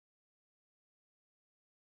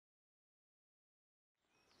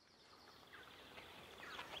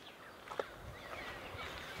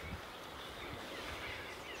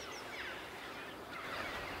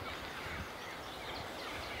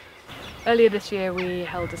Earlier this year we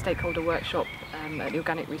held a stakeholder workshop at the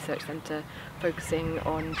Organic Research Centre focusing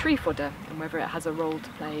on tree fodder and whether it has a role to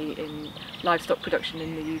play in livestock production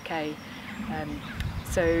in the UK.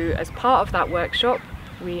 So as part of that workshop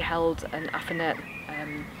we held an AFINET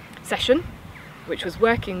session which was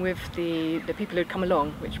working with the people who had come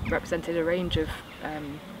along, which represented a range of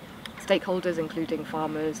stakeholders including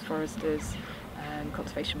farmers, foresters,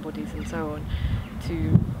 conservation bodies and so on,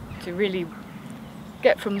 to really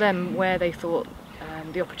get from them where they thought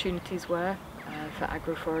the opportunities were for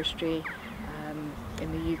agroforestry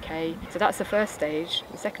in the UK. So that's the first stage.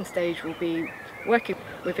 The second stage will be working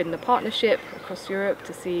within the partnership across Europe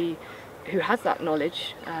to see who has that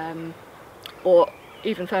knowledge, or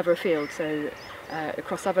even further afield, so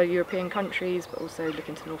across other European countries, but also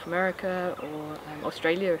looking to North America or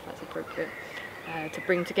Australia if that's appropriate, to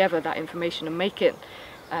bring together that information and make it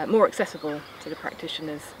more accessible to the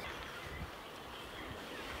practitioners.